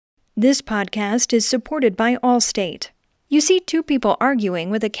This podcast is supported by Allstate. You see two people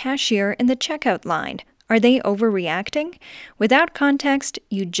arguing with a cashier in the checkout line. Are they overreacting? Without context,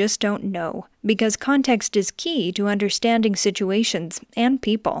 you just don't know, because context is key to understanding situations and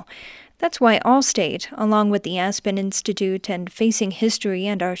people. That's why Allstate, along with the Aspen Institute and Facing History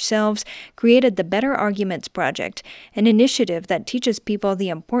and Ourselves, created the Better Arguments Project, an initiative that teaches people the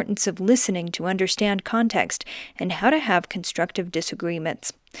importance of listening to understand context and how to have constructive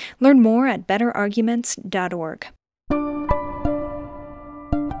disagreements. Learn more at betterarguments.org.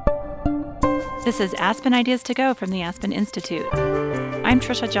 This is Aspen Ideas to Go from the Aspen Institute. I'm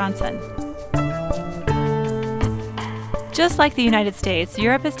Trisha Johnson. Just like the United States,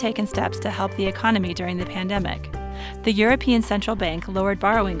 Europe has taken steps to help the economy during the pandemic. The European Central Bank lowered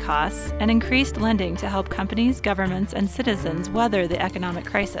borrowing costs and increased lending to help companies, governments, and citizens weather the economic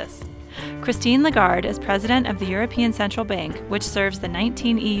crisis. Christine Lagarde is president of the European Central Bank, which serves the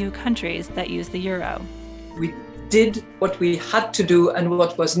 19 EU countries that use the euro. We did what we had to do and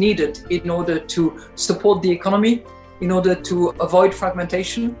what was needed in order to support the economy, in order to avoid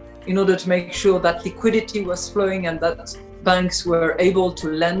fragmentation, in order to make sure that liquidity was flowing and that banks were able to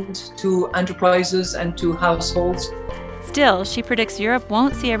lend to enterprises and to households. Still, she predicts Europe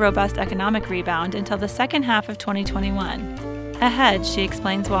won't see a robust economic rebound until the second half of 2021. Ahead, she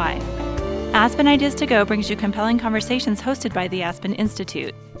explains why. Aspen Ideas to Go brings you compelling conversations hosted by the Aspen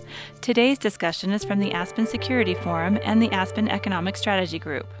Institute. Today's discussion is from the Aspen Security Forum and the Aspen Economic Strategy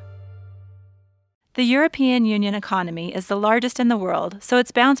Group. The European Union economy is the largest in the world, so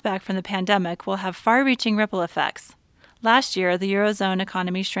its bounce back from the pandemic will have far-reaching ripple effects. Last year, the eurozone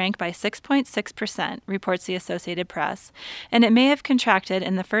economy shrank by 6.6%, reports the Associated Press, and it may have contracted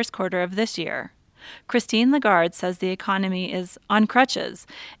in the first quarter of this year. Christine Lagarde says the economy is on crutches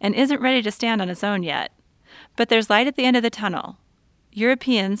and isn't ready to stand on its own yet. But there's light at the end of the tunnel.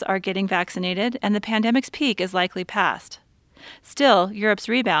 Europeans are getting vaccinated, and the pandemic's peak is likely past. Still, Europe's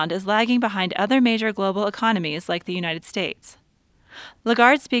rebound is lagging behind other major global economies like the United States.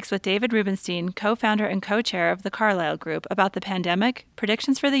 Lagarde speaks with David Rubenstein, co-founder and co-chair of the Carlyle Group, about the pandemic,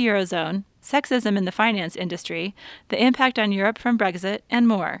 predictions for the eurozone, sexism in the finance industry, the impact on Europe from Brexit, and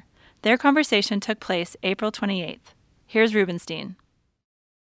more. Their conversation took place April 28th. Here's Rubenstein.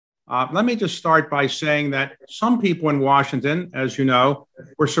 Let me just start by saying that some people in Washington, as you know,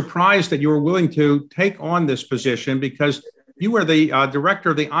 were surprised that you were willing to take on this position because you were the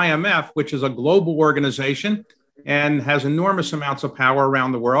director of the IMF, which is a global organization and has enormous amounts of power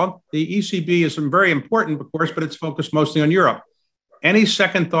around the world. The ECB is very important, of course, but it's focused mostly on Europe. Any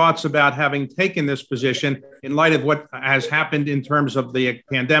second thoughts about having taken this position in light of what has happened in terms of the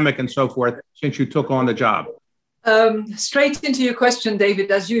pandemic and so forth since you took on the job? Straight into your question,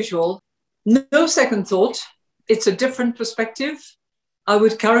 David, as usual. No second thought. It's a different perspective. I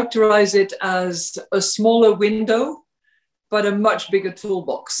would characterize it as a smaller window, but a much bigger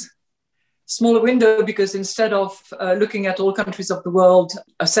toolbox. Smaller window because instead of looking at all countries of the world,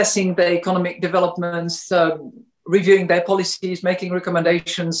 assessing their economic developments, reviewing their policies, making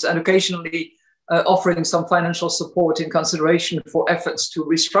recommendations, and occasionally offering some financial support in consideration for efforts to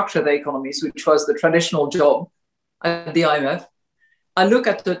restructure their economies, which was the traditional job at the IMF. I look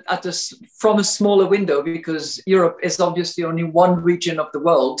at this from a smaller window because Europe is obviously only one region of the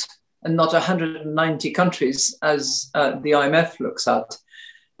world and not 190 countries as the IMF looks at,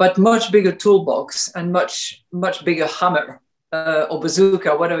 but much bigger toolbox and much bigger hammer or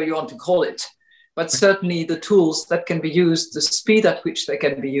bazooka, whatever you want to call it. But certainly the tools that can be used, the speed at which they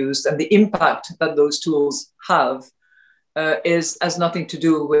can be used, and the impact that those tools have has nothing to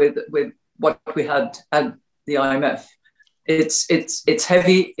do with what we had at the IMF. It's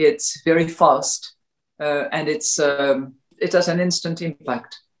heavy, it's very fast, and it has an instant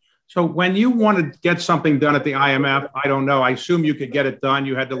impact. So when you wanted to get something done at the IMF, I don't know, I assume you could get it done.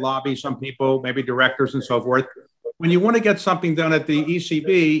 You had to lobby some people, maybe directors and so forth. When you want to get something done at the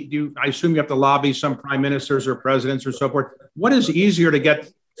ECB, I assume you have to lobby some prime ministers or presidents or so forth. What is easier to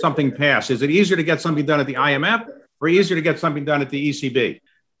get something passed? Is it easier to get something done at the IMF or easier to get something done at the ECB?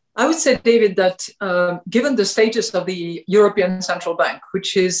 I would say, David, that given the status of the European Central Bank,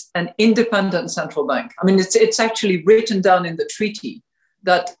 which is an independent central bank, I mean, it's actually written down in the treaty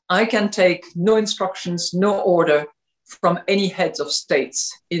that I can take no instructions, no order from any heads of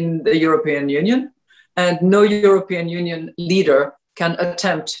states in the European Union, and no European Union leader can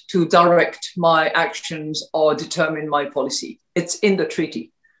attempt to direct my actions or determine my policy. It's in the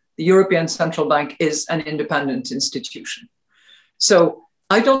treaty. The European Central Bank is an independent institution. So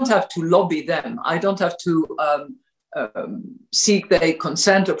I don't have to lobby them. I don't have to seek their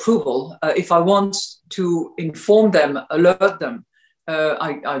consent approval. If I want to inform them, alert them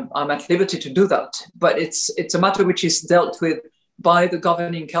I'm at liberty to do that. But it's a matter which is dealt with by the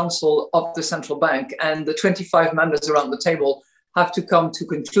governing council of the central bank, and the 25 members around the table have to come to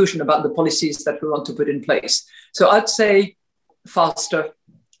conclusion about the policies that we want to put in place. So I'd say faster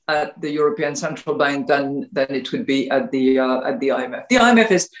at the European Central Bank than it would be at the IMF. The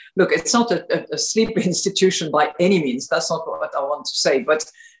IMF is, look, it's not a sleepy institution by any means. That's not what I want to say, but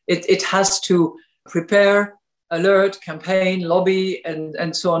it has to prepare, alert, campaign, lobby,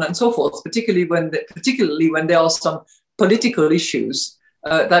 and so on and so forth, particularly when there are some political issues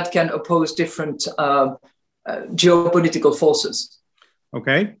that can oppose different geopolitical forces.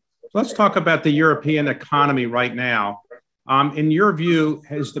 Okay, let's talk about the European economy right now. In your view,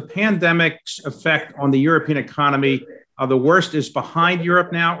 has the pandemic's effect on the European economy, the worst is behind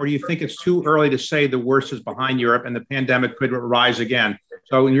Europe now, or do you think it's too early to say the worst is behind Europe and the pandemic could rise again?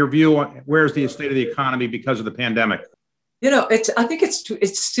 So in your view, where's the state of the economy because of the pandemic? I think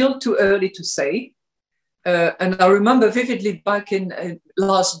it's still too early to say. And I remember vividly back in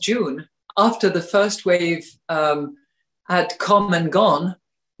last June, after the first wave had come and gone,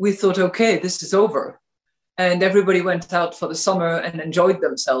 we thought, okay, this is over. And everybody went out for the summer and enjoyed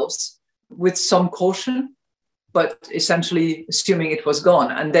themselves with some caution, but essentially assuming it was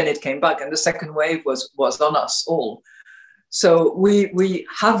gone. And then it came back, and the second wave was on us all. So we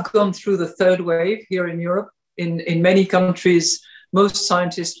have gone through the third wave here in Europe. In many countries, most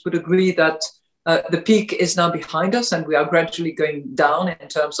scientists would agree that the peak is now behind us, and we are gradually going down in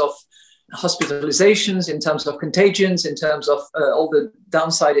terms of hospitalizations, in terms of contagions, in terms of all the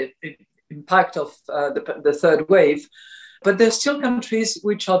downside impact of the third wave. But there's still countries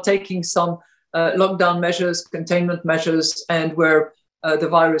which are taking some lockdown measures, containment measures, and where the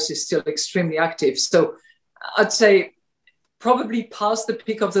virus is still extremely active. So I'd say probably past the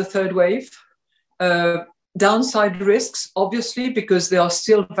peak of the third wave. Downside risks, obviously, because there are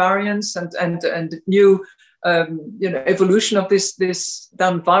still variants and new evolution of this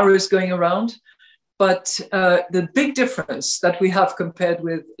damn virus going around. But the big difference that we have compared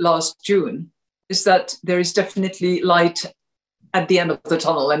with last June is that there is definitely light at the end of the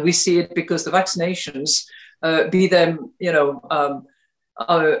tunnel. And we see it because the vaccinations, be them,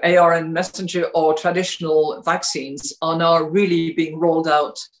 ARN messenger or traditional vaccines, are now really being rolled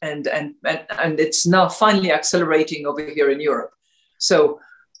out. And it's now finally accelerating over here in Europe. So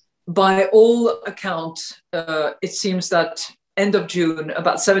by all accounts, it seems that end of June,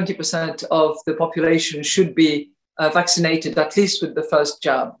 about 70% of the population should be vaccinated, at least with the first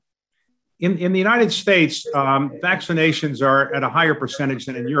jab. In the United States, vaccinations are at a higher percentage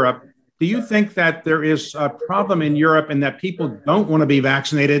than in Europe. Do you think that there is a problem in Europe and that people don't want to be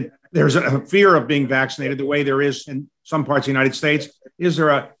vaccinated? There's a fear of being vaccinated the way there is in some parts of the United States. Is there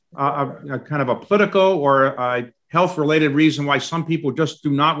a kind of a political or a health-related reason why some people just do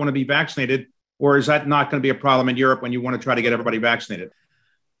not want to be vaccinated? Or is that not going to be a problem in Europe when you want to try to get everybody vaccinated?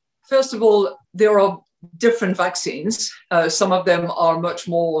 First of all, there are different vaccines. Some of them are much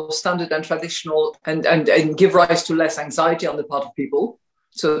more standard and traditional and give rise to less anxiety on the part of people.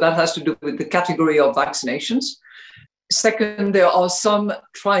 So that has to do with the category of vaccinations. Second, there are some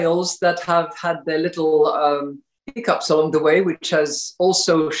trials that have had their little hiccups along the way, which has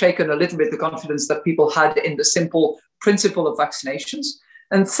also shaken a little bit the confidence that people had in the simple principle of vaccinations.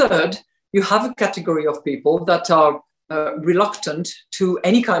 And third, you have a category of people that are reluctant to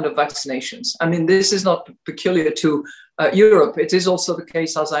any kind of vaccinations. I mean, this is not peculiar to Europe. It is also the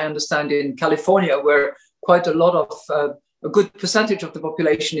case, as I understand, in California, where quite a lot of a good percentage of the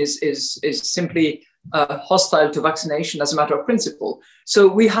population is simply hostile to vaccination as a matter of principle. So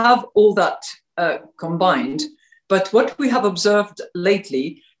we have all that combined. But what we have observed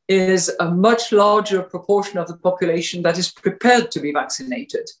lately is a much larger proportion of the population that is prepared to be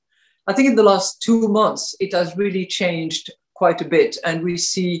vaccinated. I think in the last 2 months, it has really changed quite a bit. And we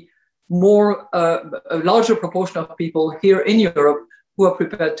see a larger proportion of people here in Europe who are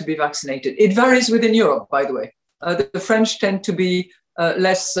prepared to be vaccinated. It varies within Europe, by the way. The French tend to be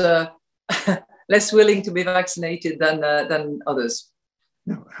less willing to be vaccinated than others.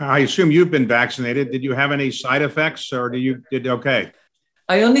 I assume you've been vaccinated. Did you have any side effects, or did okay?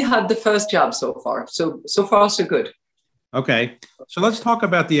 I only had the first jab so far. So far, so good. Okay. So let's talk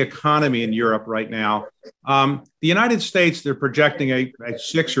about the economy in Europe right now. The United States, they're projecting a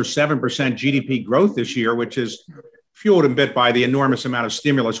 6 or 7% GDP growth this year, which is fueled a bit by the enormous amount of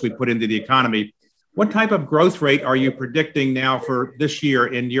stimulus we put into the economy. What type of growth rate are you predicting now for this year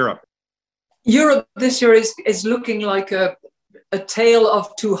in Europe? Europe this year is looking like a tale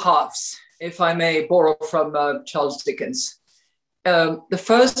of two halves, if I may borrow from Charles Dickens. The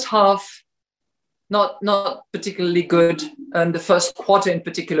first half not particularly good, and the first quarter in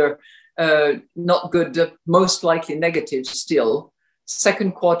particular, not good, most likely negative still.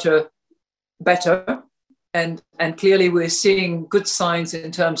 Second quarter, better. And clearly we're seeing good signs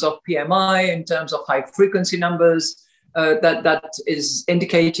in terms of PMI, in terms of high frequency numbers, that is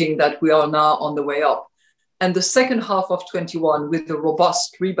indicating that we are now on the way up. And the second half of 21 with the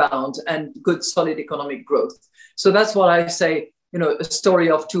robust rebound and good solid economic growth. So that's what I say, a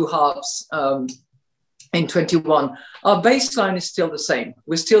story of two halves in 21. Our baseline is still the same.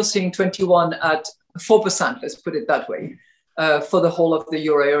 We're still seeing 21 at 4%, let's put it that way, for the whole of the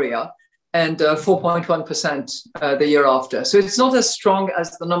euro area, and 4.1% the year after. So it's not as strong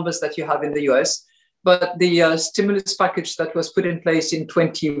as the numbers that you have in the US, but the stimulus package that was put in place in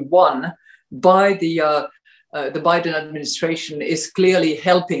 21 by the Biden administration is clearly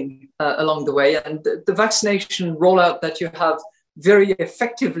helping along the way. And the vaccination rollout that you have very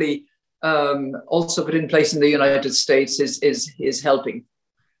effectively also put in place in the United States is helping.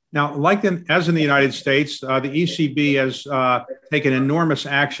 Now, as in the United States, the ECB has taken enormous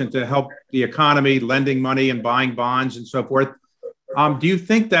action to help the economy, lending money and buying bonds and so forth. Do you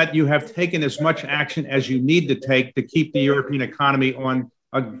think that you have taken as much action as you need to take to keep the European economy on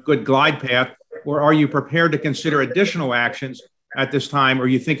a good glide path, or are you prepared to consider additional actions at this time, or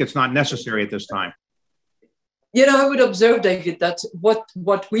you think it's not necessary at this time? I would observe, David, that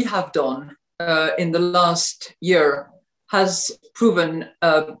what we have done in the last year has proven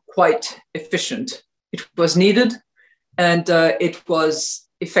quite efficient. It was needed, and it was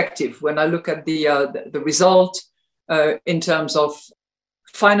effective. When I look at the result in terms of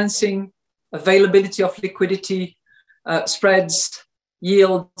financing, availability of liquidity, spreads,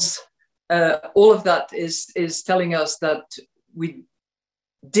 yields, all of that is telling us that we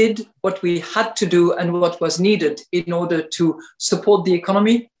did what we had to do and what was needed in order to support the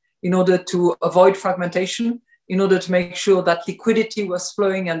economy, in order to avoid fragmentation, in order to make sure that liquidity was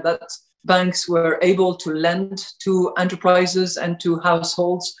flowing and that banks were able to lend to enterprises and to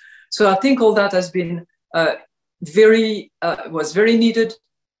households. So I think all that has been was very needed,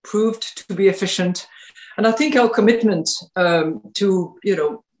 proved to be efficient. And I think our commitment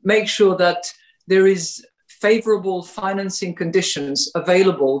to make sure that there is favorable financing conditions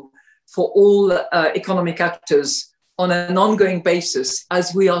available for all economic actors on an ongoing basis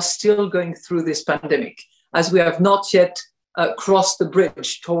as we are still going through this pandemic, as we have not yet crossed the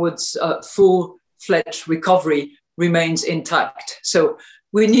bridge towards full-fledged recovery remains intact. So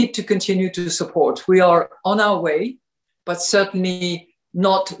we need to continue to support. We are on our way, but certainly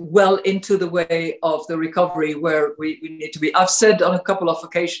not well into the way of the recovery where we need to be. I've said on a couple of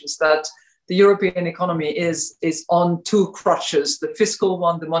occasions that the European economy is on two crutches, the fiscal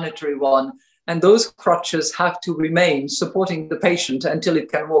one, the monetary one, and those crutches have to remain supporting the patient until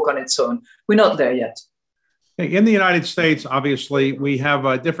it can walk on its own. We're not there yet. In the United States, obviously, we have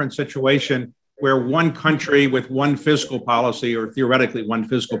a different situation where one country with one fiscal policy, or theoretically one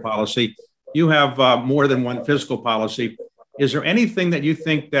fiscal policy, you have more than one fiscal policy. Is there anything that you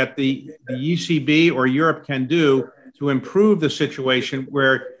think that the ECB or Europe can do to improve the situation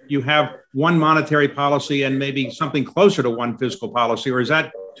where you have one monetary policy and maybe something closer to one fiscal policy, or is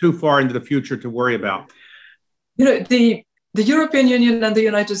that too far into the future to worry about? The European Union and the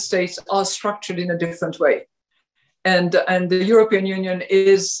United States are structured in a different way. And the European Union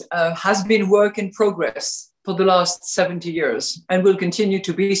has been work in progress for the last 70 years and will continue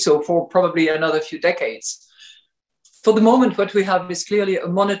to be so for probably another few decades. For the moment, what we have is clearly a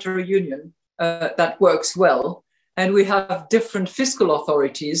monetary union that works well. And we have different fiscal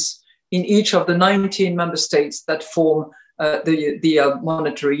authorities in each of the 19 member states that form the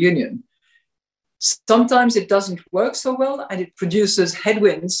monetary union. Sometimes it doesn't work so well and it produces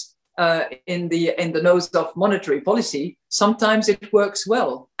headwinds in the nose of monetary policy. Sometimes it works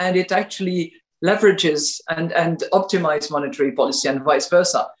well and it actually leverages and optimizes monetary policy and vice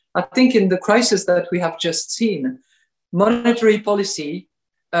versa. I think in the crisis that we have just seen, monetary policy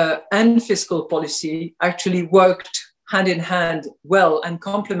and fiscal policy actually worked hand in hand well and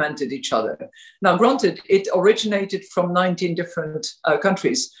complemented each other. Now, granted, it originated from 19 different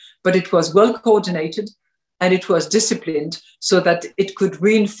countries, but it was well coordinated and it was disciplined so that it could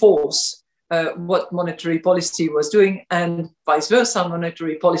reinforce what monetary policy was doing, and vice versa,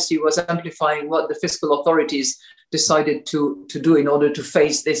 monetary policy was amplifying what the fiscal authorities decided to do in order to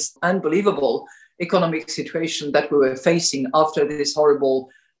face this unbelievable economic situation that we were facing after this horrible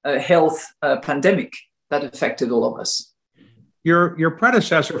health pandemic that affected all of us. Your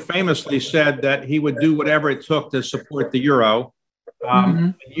predecessor famously said that he would do whatever it took to support the euro.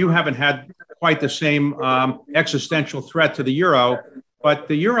 You haven't had quite the same existential threat to the euro. but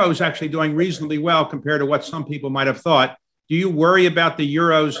the euro is actually doing reasonably well compared to what some people might have thought. Do you worry about the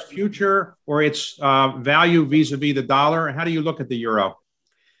euro's future or its value vis-a-vis the dollar? How do you look at the euro?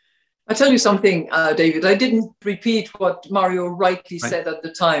 I'll tell you something, David. I didn't repeat what Mario rightly said at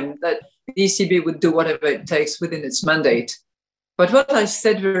the time, that the ECB would do whatever it takes within its mandate. But what I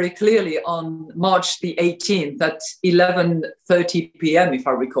said very clearly on March the 18th at 11:30 p.m., if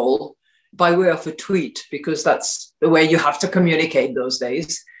I recall, by way of a tweet, because that's the way you have to communicate those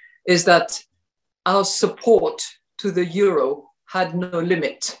days, is that our support to the euro had no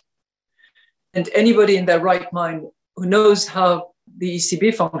limit. And anybody in their right mind who knows how the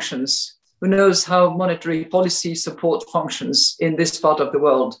ECB functions, who knows how monetary policy support functions in this part of the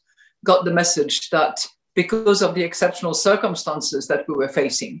world, got the message that because of the exceptional circumstances that we were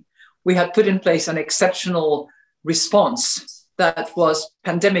facing, we had put in place an exceptional response that was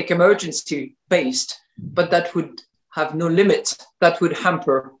pandemic emergency based, but that would have no limit, that would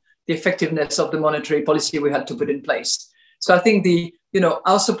hamper the effectiveness of the monetary policy we had to put in place. So I think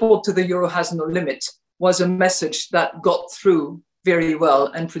our support to the euro has no limit was a message that got through very well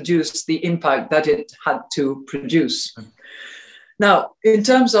and produced the impact that it had to produce. Now, in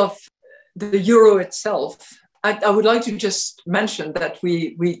terms of the euro itself, I would like to just mention that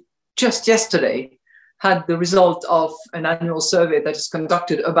we just yesterday had the result of an annual survey that is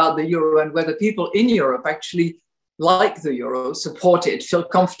conducted about the euro and whether people in Europe actually like the euro, support it, feel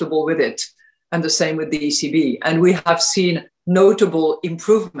comfortable with it, and the same with the ECB. And we have seen notable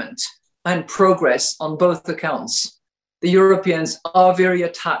improvement and progress on both accounts. The Europeans are very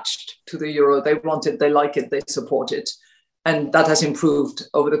attached to the euro. They want it, they like it, they support it. And that has improved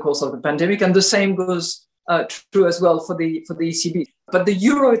over the course of the pandemic. And the same goes true as well for the ECB. But the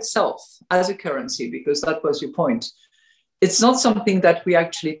euro itself as a currency, because that was your point, it's not something that we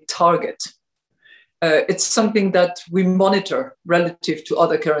actually target. It's something that we monitor relative to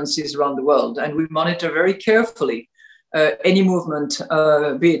other currencies around the world. And we monitor very carefully any movement,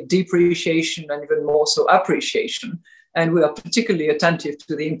 be it depreciation and even more so appreciation. And we are particularly attentive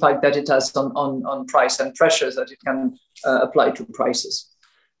to the impact that it has on price and pressures that it can apply to prices.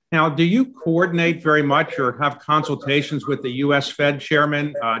 Now, do you coordinate very much or have consultations with the U.S. Fed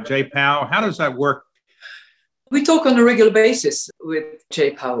Chairman, Jay Powell? How does that work? We talk on a regular basis with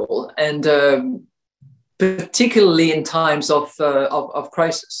Jay Powell, and particularly in times of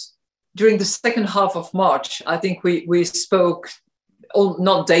crisis. During the second half of March, I think we spoke,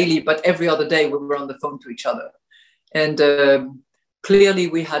 not daily, but every other day we were on the phone to each other. And clearly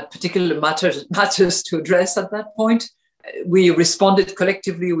we had particular matters to address at that point. We responded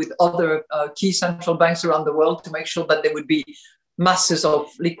collectively with other key central banks around the world to make sure that there would be masses of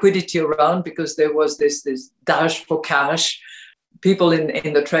liquidity around, because there was this dash for cash. People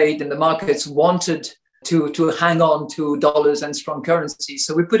in the trade, in the markets wanted to hang on to dollars and strong currencies.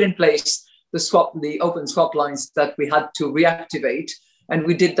 So we put in place the open swap lines that we had to reactivate. And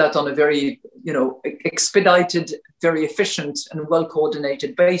we did that on a very, expedited, very efficient and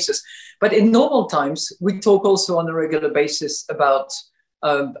well-coordinated basis. But in normal times, we talk also on a regular basis about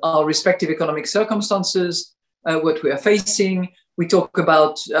our respective economic circumstances, what we are facing. We talk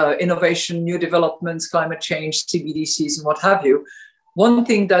about innovation, new developments, climate change, CBDCs, and what have you. One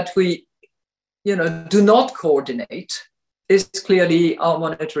thing that we, do not coordinate is clearly our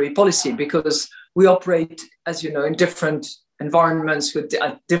monetary policy, because we operate, as you know, in different environments with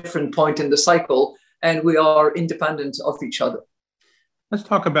a different point in the cycle, and we are independent of each other. Let's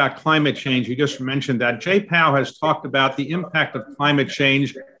talk about climate change. You just mentioned that. Jay Powell has talked about the impact of climate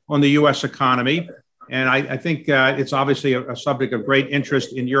change on the U.S. economy, and I think it's obviously a subject of great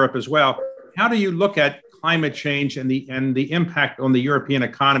interest in Europe as well. How do you look at climate change and the impact on the European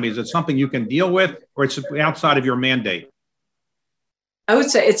economy? Is it something you can deal with, or it's outside of your mandate? I would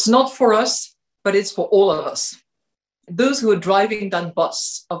say it's not for us, but it's for all of us. Those who are driving that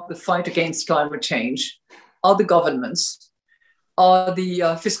bus of the fight against climate change are the governments, are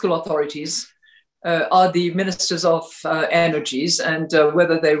the fiscal authorities, are the ministers of energies, and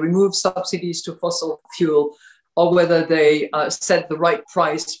whether they remove subsidies to fossil fuel or whether they set the right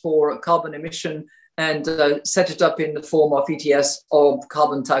price for carbon emission and set it up in the form of ETS or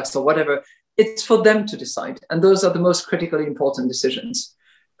carbon tax or whatever, it's for them to decide. And those are the most critically important decisions.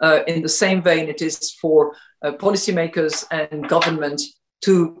 In the same vein, it is for policymakers and government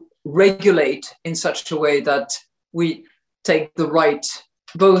to regulate in such a way that we take the right,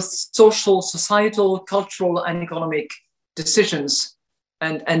 both social, societal, cultural, and economic decisions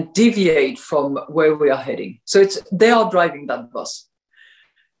and deviate from where we are heading. So they are driving that bus.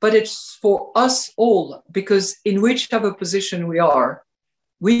 But it's for us all, because in whichever position we are,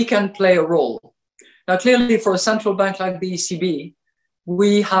 we can play a role. Now, clearly for a central bank like the ECB,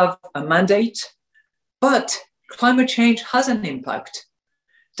 we have a mandate, but climate change has an impact.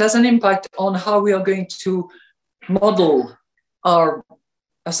 It has an impact on how we are going to model our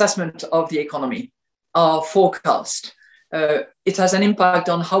assessment of the economy, our forecast. It has an impact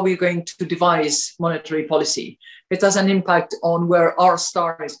on how we're going to devise monetary policy. It has an impact on where our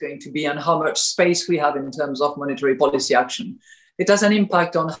star is going to be and how much space we have in terms of monetary policy action. It has an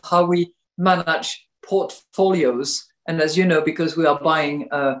impact on how we manage portfolios. And as you know, because we are buying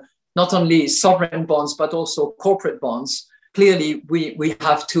not only sovereign bonds, but also corporate bonds, clearly we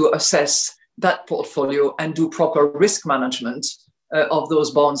have to assess that portfolio and do proper risk management of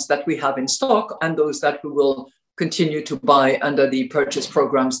those bonds that we have in stock and those that we will continue to buy under the purchase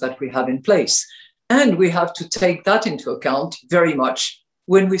programs that we have in place. And we have to take that into account very much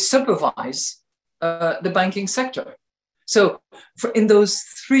when we supervise the banking sector. So in those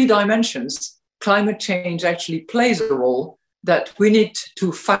three dimensions, climate change actually plays a role that we need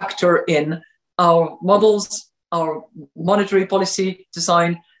to factor in our models, our monetary policy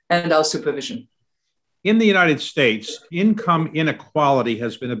design, and our supervision. In the United States, income inequality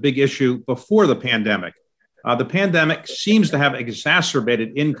has been a big issue before the pandemic. The pandemic seems to have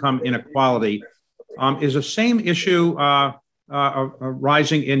exacerbated income inequality. Is the same issue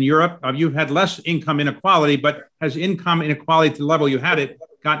rising in Europe? You've had less income inequality, but has income inequality to the level you had it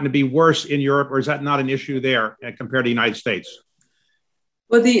gotten to be worse in Europe, or is that not an issue there compared to the United States?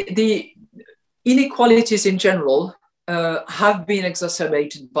 Well, the inequalities in general have been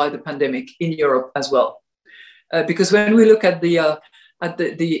exacerbated by the pandemic in Europe as well. Because when we look at the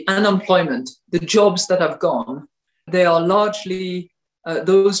unemployment, the jobs that have gone, they are largely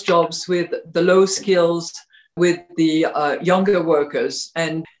those jobs with the low skills, with the younger workers,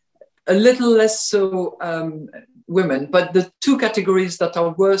 and a little less so women. But the two categories that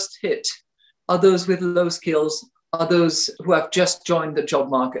are worst hit are those with low skills, are those who have just joined the job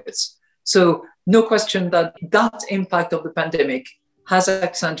markets. So no question that that impact of the pandemic has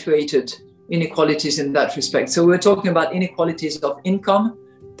accentuated inequalities in that respect. So we're talking about inequalities of income,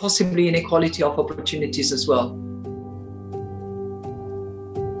 possibly inequality of opportunities as well.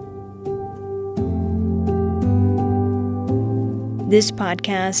 This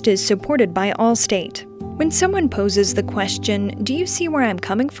podcast is supported by Allstate. When someone poses the question, "Do you see where I'm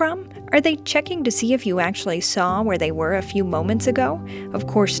coming from?" are they checking to see if you actually saw where they were a few moments ago? Of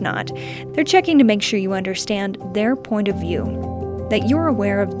course not. They're checking to make sure you understand their point of view, that you're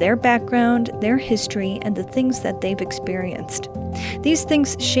aware of their background, their history, and the things that they've experienced. These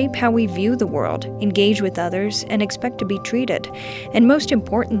things shape how we view the world, engage with others, and expect to be treated. And most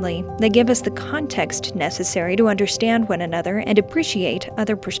importantly, they give us the context necessary to understand one another and appreciate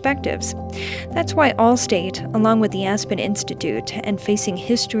other perspectives. That's why Allstate, along with the Aspen Institute and Facing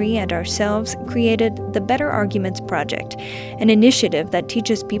History and Ourselves, created the Better Arguments Project, an initiative that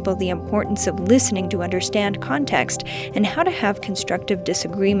teaches people the importance of listening to understand context and how to have constructive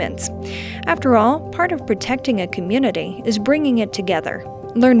disagreements. After all, part of protecting a community is bringing it together.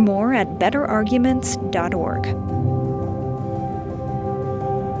 Learn more at betterarguments.org.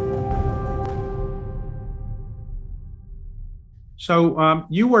 So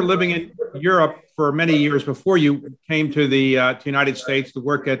you were living in Europe for many years before you came to the United States to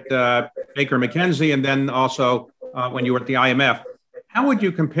work at Baker McKenzie, and then also when you were at the IMF. How would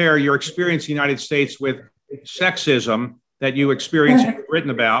you compare your experience in the United States with sexism that you experienced and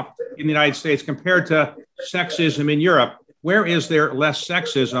written about in the United States compared to sexism in Europe? Where is there less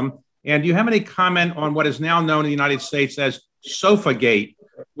sexism? And do you have any comment on what is now known in the United States as Sofagate,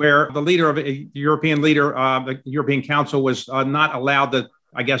 where the leader of the European Council was not allowed to,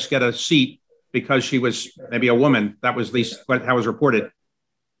 I guess, get a seat because she was maybe a woman? That was at least how it was reported.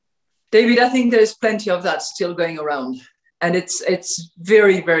 David, I think there's plenty of that still going around. And it's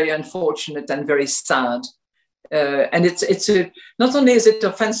very, very unfortunate and very sad. And not only is it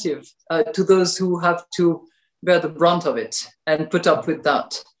offensive to those who have to bear the brunt of it and put up with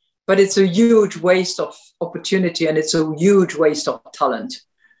that, but it's a huge waste of opportunity and it's a huge waste of talent.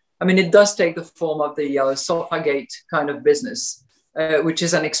 I mean, it does take the form of the Sofagate kind of business, which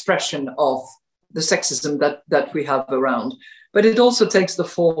is an expression of the sexism that we have around. But it also takes the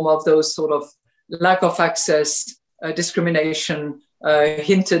form of those sort of lack of access, discrimination,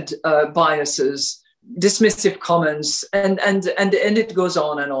 hinted biases, dismissive comments, and it goes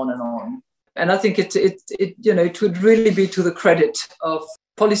on and on and on. And I think it would really be to the credit of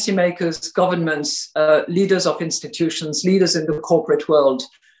policymakers, governments, leaders of institutions, leaders in the corporate world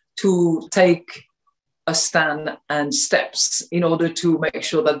to take a stand and steps in order to make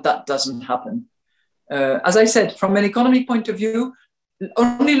sure that that doesn't happen. As I said, from an economic point of view,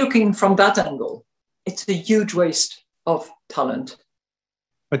 only looking from that angle, it's a huge waste of talent.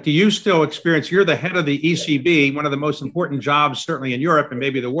 But do you still experience, you're the head of the ECB, one of the most important jobs, certainly in Europe and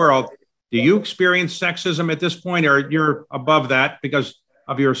maybe the world. Do you experience sexism at this point, or you're above that because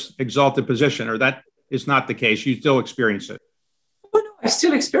of your exalted position, or that is not the case? You still experience it? Oh, no, I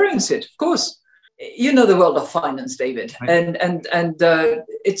still experience it, of course. You know the world of finance, David, and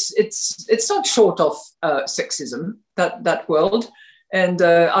it's not short of sexism, that world. And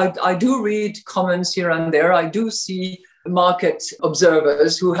I do read comments here and there. I do see market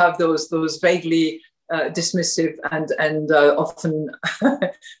observers who have those vaguely dismissive and often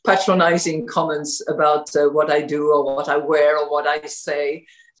patronizing comments about what I do or what I wear or what I say.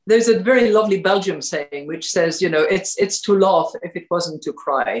 There's a very lovely Belgium saying which says, it's to laugh if it wasn't to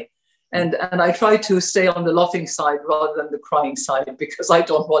cry. And I try to stay on the laughing side rather than the crying side because I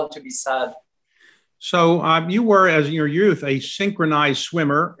don't want to be sad. So you were, as in your youth, a synchronized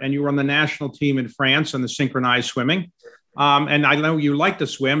swimmer, and you were on the national team in France on the synchronized swimming. And I know you like to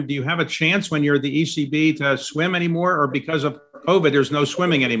swim. Do you have a chance when you're the ECB to swim anymore, or because of COVID, there's no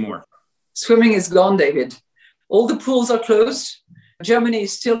swimming anymore? Swimming is gone, David. All the pools are closed. Germany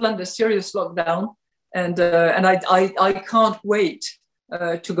is still under serious lockdown. And I can't wait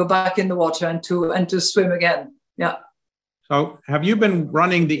to go back in the water and to swim again. Yeah. So have you been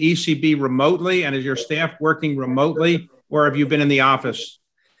running the ECB remotely, and is your staff working remotely, or have you been in the office?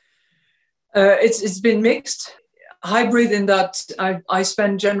 It's been mixed, hybrid in that I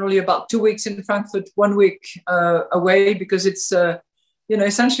spend generally about 2 weeks in Frankfurt, 1 week away, because it's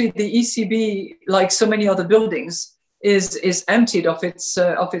essentially the ECB, like so many other buildings, is emptied of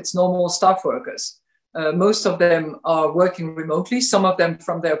its normal staff workers. Most of them are working remotely, some of them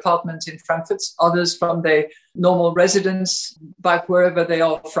from their apartments in Frankfurt, others from their normal residence back wherever they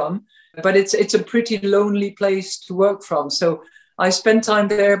are from. But it's a pretty lonely place to work from. So I spend time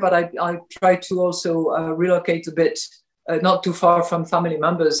there, but I try to also relocate a bit, not too far from family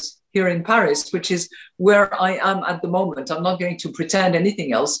members here in Paris, which is where I am at the moment. I'm not going to pretend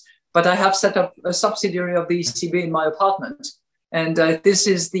anything else, but I have set up a subsidiary of the ECB in my apartment. And this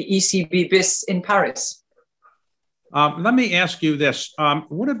is the ECB BIS in Paris. Let me ask you this.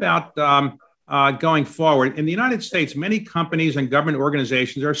 What about going forward? In the United States, many companies and government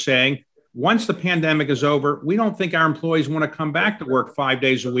organizations are saying, once the pandemic is over, we don't think our employees want to come back to work 5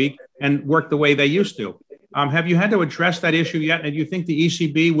 days a week and work the way they used to. Have you had to address that issue yet? And do you think the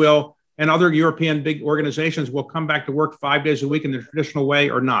ECB will, and other European big organizations, will come back to work 5 days a week in the traditional way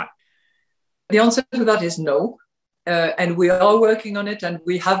or not? The answer to that is no. And we are working on it, and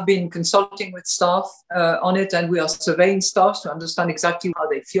we have been consulting with staff on it, and we are surveying staff to understand exactly how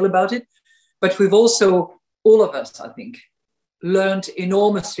they feel about it. But we've also, all of us, I think, learned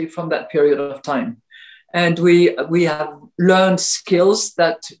enormously from that period of time. And we have learned skills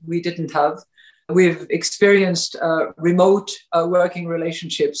that we didn't have. We've experienced remote working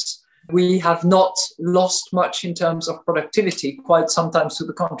relationships. We have not lost much in terms of productivity, quite sometimes to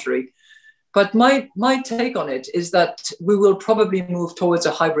the contrary. But my take on it is that we will probably move towards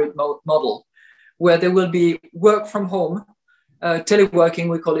a hybrid model where there will be work from home, teleworking,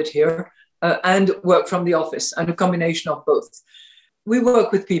 we call it here, and work from the office, and a combination of both. We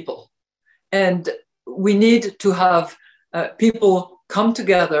work with people, and we need to have people come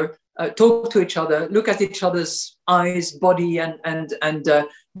together, talk to each other, look at each other's eyes, body, and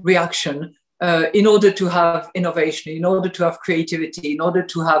reaction in order to have innovation, in order to have creativity, in order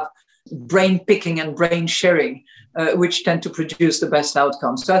to have brain picking and brain sharing, which tend to produce the best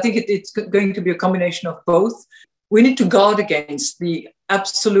outcomes. So I think it's going to be a combination of both. We need to guard against the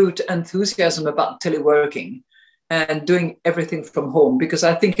absolute enthusiasm about teleworking and doing everything from home, because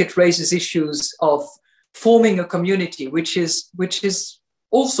I think it raises issues of forming a community, which is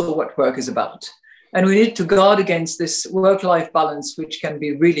also what work is about. And we need to guard against this work-life balance, which can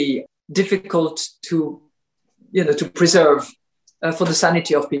be really difficult to preserve for the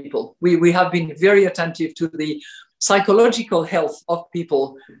sanity of people. We have been very attentive to the psychological health of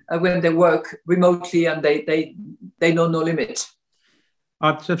people when they work remotely, and they know no limit.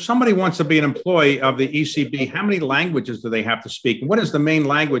 So if somebody wants to be an employee of the ECB, how many languages do they have to speak? And what is the main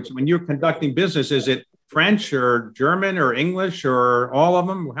language? When you're conducting business, is it French or German or English or all of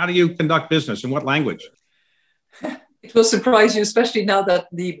them? How do you conduct business? In what language? It will surprise you, especially now that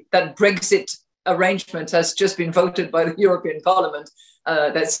that Brexit arrangement has just been voted by the European Parliament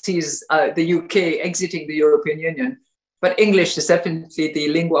that sees the UK exiting the European Union. But English is definitely the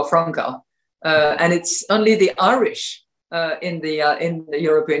lingua franca, and it's only the Irish in the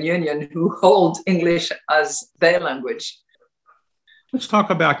European Union who hold English as their language. Let's talk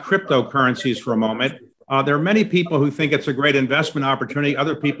about cryptocurrencies for a moment. There are many people who think it's a great investment opportunity.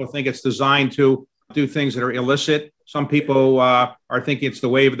 Other people think it's designed to do things that are illicit. Some people are thinking it's the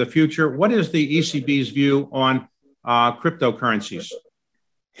wave of the future. What is the ECB's view on cryptocurrencies?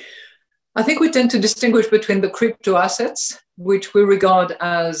 I think we tend to distinguish between the crypto assets, which we regard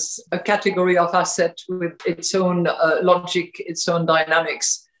as a category of asset with its own logic, its own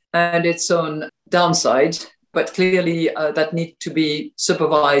dynamics, and its own downside, but clearly that need to be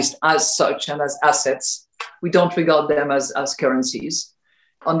supervised as such and as assets. We don't regard them as currencies.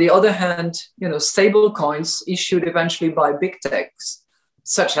 On the other hand, stable coins issued eventually by big techs,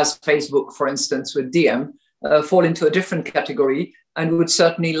 such as Facebook, for instance, with Diem, fall into a different category and would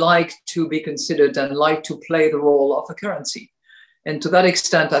certainly like to be considered and like to play the role of a currency. And to that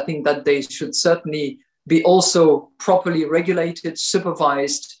extent, I think that they should certainly be also properly regulated,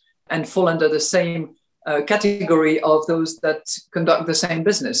 supervised, and fall under the same category of those that conduct the same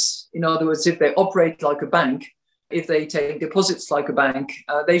business. In other words, if they operate like a bank, if they take deposits like a bank,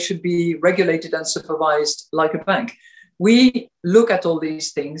 they should be regulated and supervised like a bank. We look at all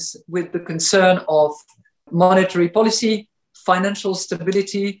these things with the concern of monetary policy, financial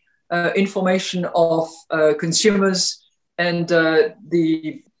stability, information of consumers, and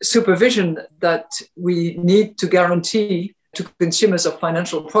the supervision that we need to guarantee to consumers of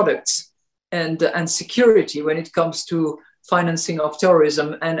financial products and security when it comes to financing of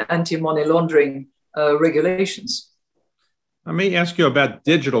terrorism and anti-money laundering regulations. Let me ask you about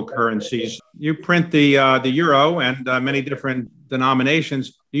digital currencies. You print the euro and many different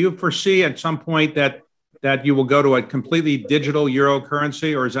denominations. Do you foresee at some point that you will go to a completely digital euro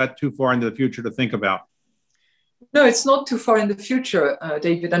currency, or is that too far into the future to think about? No, it's not too far in the future,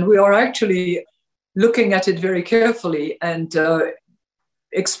 David. And we are actually looking at it very carefully and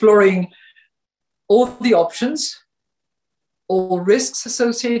exploring all the options, all risks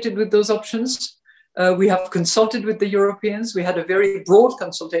associated with those options. We have consulted with the Europeans. We had a very broad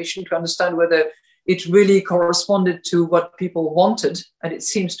consultation to understand whether it really corresponded to what people wanted. And it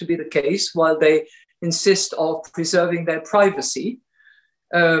seems to be the case, while they insist of preserving their privacy.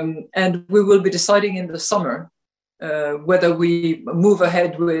 And we will be deciding in the summer whether we move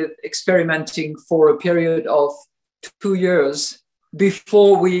ahead with experimenting for a period of 2 years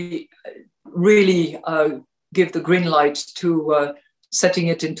before we really give the green light to setting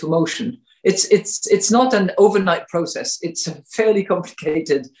it into motion. It's not an overnight process. It's a fairly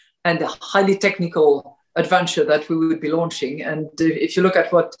complicated and highly technical adventure that we would be launching. And if you look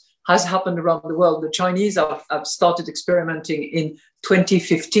at what has happened around the world, the Chinese have started experimenting in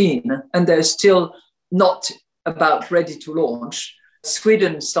 2015, and they're still not about ready to launch.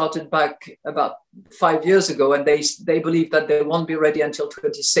 Sweden started back about 5 years ago, and they believe that they won't be ready until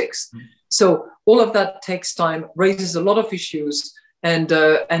 26. So all of that takes time, raises a lot of issues, and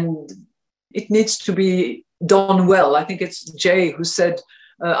it needs to be done well. I think it's Jay who said,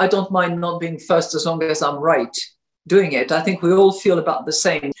 I don't mind not being first as long as I'm right doing it. I think we all feel about the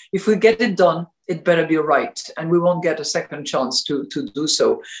same. If we get it done, it better be right, and we won't get a second chance to do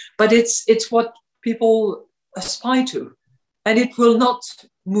so. But it's what people aspire to, and it will not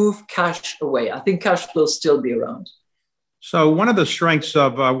move cash away. I think cash will still be around. So one of the strengths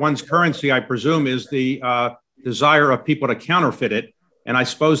of one's currency, I presume, is the desire of people to counterfeit it. And I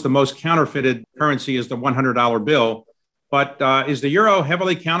suppose the most counterfeited currency is the $100 bill. But is the euro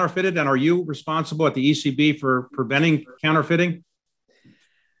heavily counterfeited? And are you responsible at the ECB for preventing counterfeiting?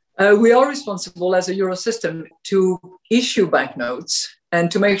 We are responsible as a euro system to issue banknotes and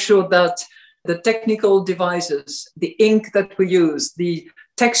to make sure that the technical devices, the ink that we use, the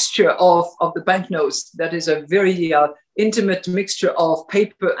texture of the banknotes, that is a very intimate mixture of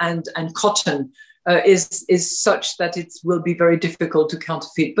paper and cotton, is such that it will be very difficult to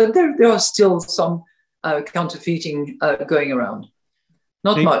counterfeit. But there are still some counterfeiting going around.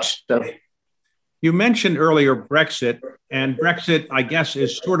 Not much, though. You mentioned earlier Brexit, and Brexit, I guess,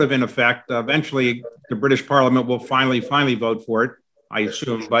 is sort of in effect. Eventually, the British Parliament will finally vote for it, I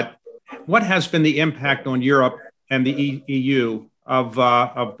assume. But what has been the impact on Europe and the EU of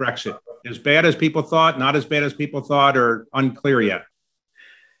Brexit? As bad as people thought, not as bad as people thought, or unclear yet?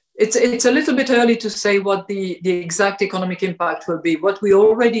 It's a little bit early to say what the exact economic impact will be. What we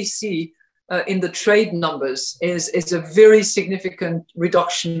already see in the trade numbers is a very significant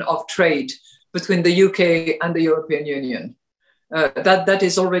reduction of trade between the UK and the European Union. That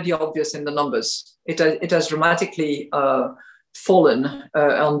is already obvious in the numbers. It has dramatically fallen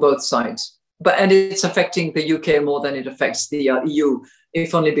on both sides. And it's affecting the UK more than it affects the EU,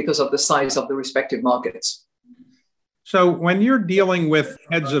 if only because of the size of the respective markets. So when you're dealing with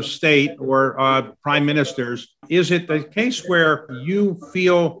heads of state or prime ministers, is it the case where you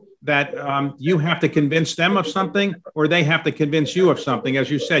feel that you have to convince them of something, or they have to convince you of something? As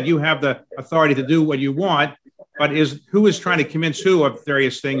you said, you have the authority to do what you want, but who is trying to convince who of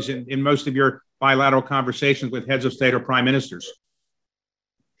various things in most of your bilateral conversations with heads of state or prime ministers?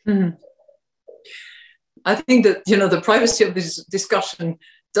 Mm-hmm. I think that, the privacy of this discussion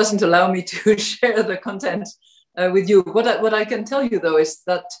doesn't allow me to share the content with you. What I can tell you, though, is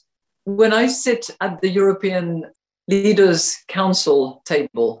that when I sit at the European Leaders' Council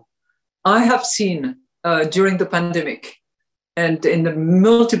table, I have seen during the pandemic and in the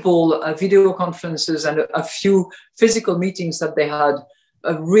multiple video conferences and a few physical meetings that they had,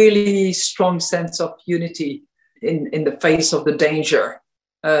 a really strong sense of unity in the face of the danger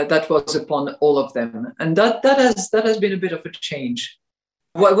that was upon all of them. And that has been a bit of a change.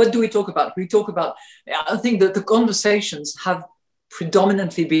 What do we talk about? I think that the conversations have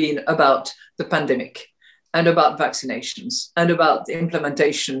predominantly been about the pandemic and about vaccinations and about the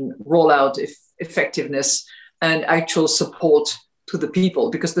implementation, rollout, effectiveness, and actual support to the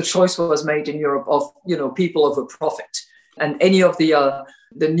people, because the choice was made in Europe of, people over profit. And any of the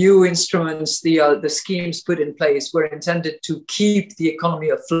new instruments, the schemes put in place were intended to keep the economy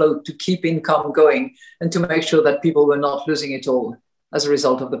afloat, to keep income going, and to make sure that people were not losing it all as a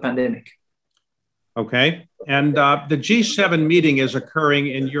result of the pandemic. Okay. And the G7 meeting is occurring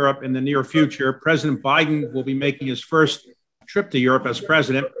in Europe in the near future. President Biden will be making his first trip to Europe as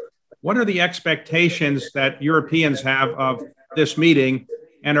president. What are the expectations that Europeans have of this meeting?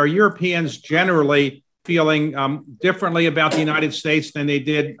 And are Europeans generally feeling differently about the United States than they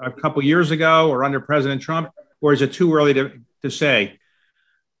did a couple years ago or under President Trump? Or is it too early to say?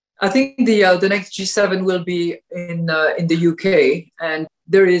 I think the next G7 will be in the UK, and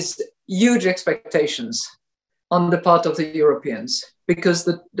there is huge expectations on the part of the Europeans because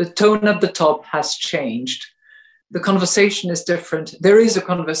the tone at the top has changed. The conversation is different. There is a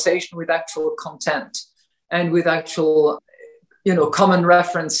conversation with actual content and with actual, common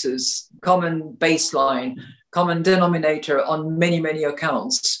references, common baseline, common denominator on many, many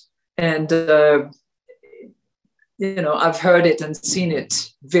accounts. And, I've heard it and seen it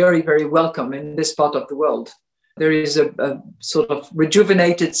very, very welcome in this part of the world. There is a sort of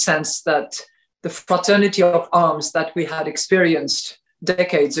rejuvenated sense that the fraternity of arms that we had experienced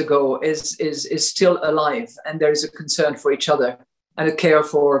decades ago is still alive, and there is a concern for each other and a care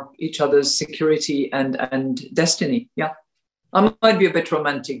for each other's security and destiny. Yeah, I might be a bit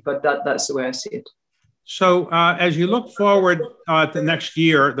romantic, but that's the way I see it. So as you look forward to next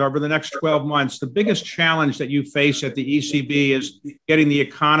year, over the next 12 months, the biggest challenge that you face at the ECB is getting the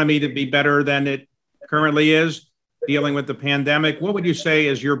economy to be better than it currently is, dealing with the pandemic. What would you say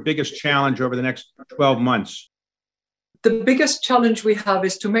is your biggest challenge over the next 12 months? The biggest challenge we have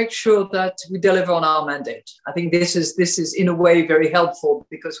is to make sure that we deliver on our mandate. I think this is in a way very helpful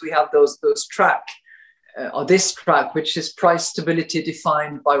because we have those track, or this track, which is price stability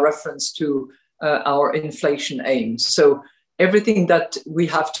defined by reference to our inflation aims. So everything that we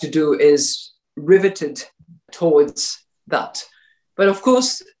have to do is riveted towards that. But of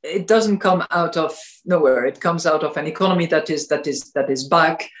course, it doesn't come out of nowhere. It comes out of an economy that is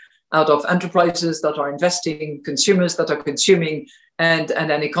back, out of enterprises that are investing, consumers that are consuming, and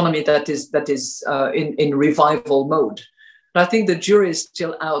an economy that is in revival mode. But I think the jury is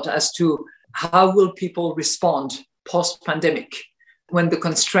still out as to how will people respond post-pandemic when the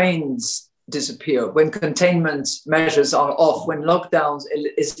constraints disappear, when containment measures are off, when lockdowns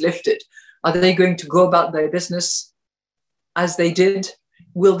is lifted. Are they going to go about their business as they did?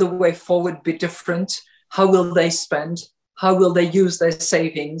 Will the way forward be different? How will they spend? How will they use their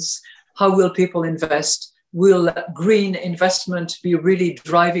savings? How will people invest? Will green investment be really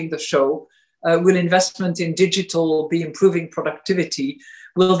driving the show? Will investment in digital be improving productivity?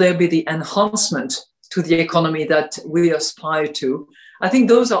 Will there be the enhancement to the economy that we aspire to? I think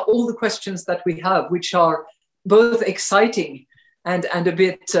those are all the questions that we have, which are both exciting and a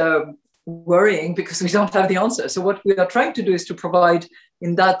bit worrying because we don't have the answer. So what we are trying to do is to provide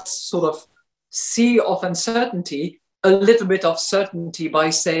in that sort of sea of uncertainty, a little bit of certainty by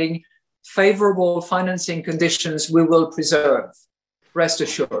saying favorable financing conditions we will preserve, rest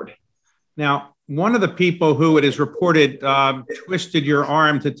assured. Now, one of the people who it is reported twisted your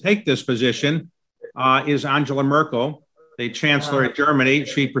arm to take this position is Angela Merkel, the chancellor of Germany.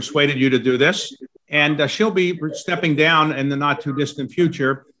 She persuaded you to do this, and she'll be stepping down in the not too distant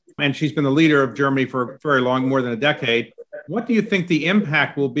future. And she's been the leader of Germany for very long, more than a decade. What do you think the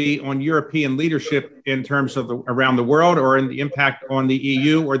impact will be on European leadership in terms of around the world, or in the impact on the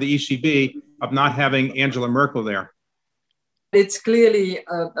EU or the ECB of not having Angela Merkel there? It's clearly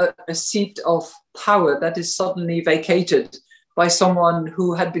a seat of power that is suddenly vacated by someone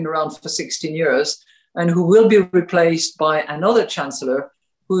who had been around for 16 years and who will be replaced by another chancellor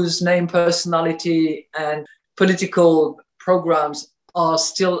whose name, personality, and political programs are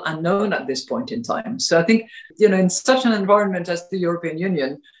still unknown at this point in time. So I think, in such an environment as the European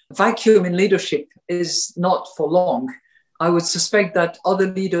Union, vacuum in leadership is not for long. I would suspect that other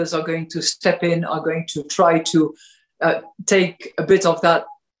leaders are going to step in, are going to try to take a bit of that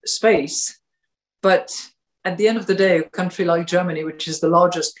space. But at the end of the day, a country like Germany, which is the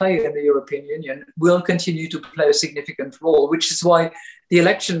largest player in the European Union, will continue to play a significant role, which is why the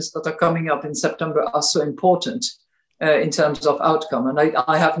elections that are coming up in September are so important in terms of outcome. And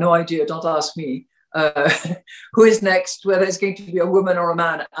I have no idea, don't ask me, who is next, whether it's going to be a woman or a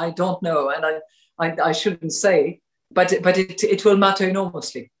man. I don't know, and I shouldn't say, but it will matter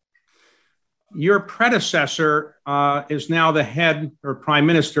enormously. Your predecessor is now the head or prime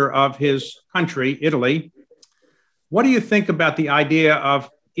minister of his country, Italy. What do you think about the idea of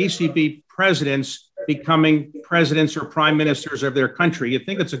ECB presidents becoming presidents or prime ministers of their country? You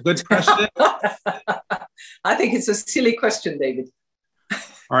think it's a good precedent? I think it's a silly question, David.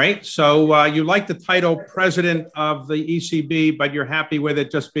 All right. So you like the title president of the ECB, but you're happy with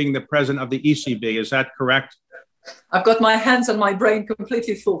it just being the president of the ECB. Is that correct? I've got my hands and my brain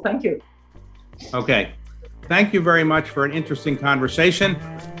completely full. Thank you. Okay. Thank you very much for an interesting conversation.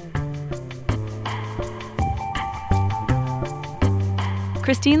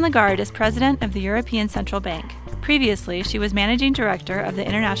 Christine Lagarde is president of the European Central Bank. Previously, she was managing director of the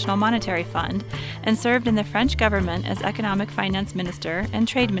International Monetary Fund and served in the French government as economic finance minister and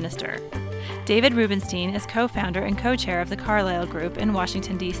trade minister. David Rubenstein is co-founder and co-chair of the Carlyle Group in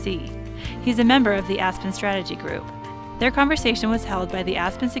Washington, D.C. He's a member of the Aspen Strategy Group. Their conversation was held by the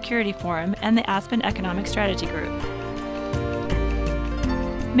Aspen Security Forum and the Aspen Economic Strategy Group.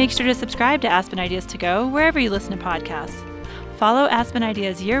 Make sure to subscribe to Aspen Ideas to Go wherever you listen to podcasts. Follow Aspen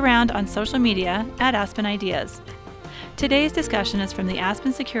Ideas year-round on social media at Aspen Ideas. Today's discussion is from the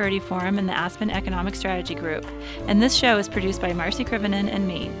Aspen Security Forum and the Aspen Economic Strategy Group, and this show is produced by Marcy Krivonen and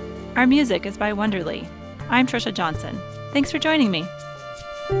me. Our music is by Wonderly. I'm Trisha Johnson. Thanks for joining me.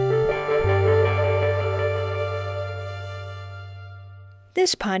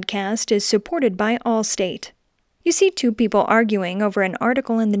 This podcast is supported by Allstate. You see two people arguing over an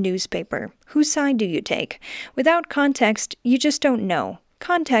article in the newspaper. Whose side do you take? Without context, you just don't know.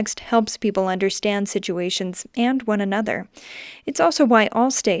 Context helps people understand situations and one another. It's also why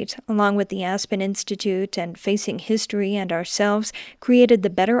Allstate, along with the Aspen Institute and Facing History and ourselves, created the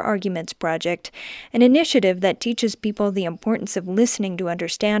Better Arguments Project, an initiative that teaches people the importance of listening to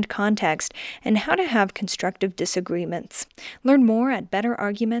understand context and how to have constructive disagreements. Learn more at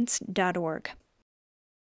betterarguments.org.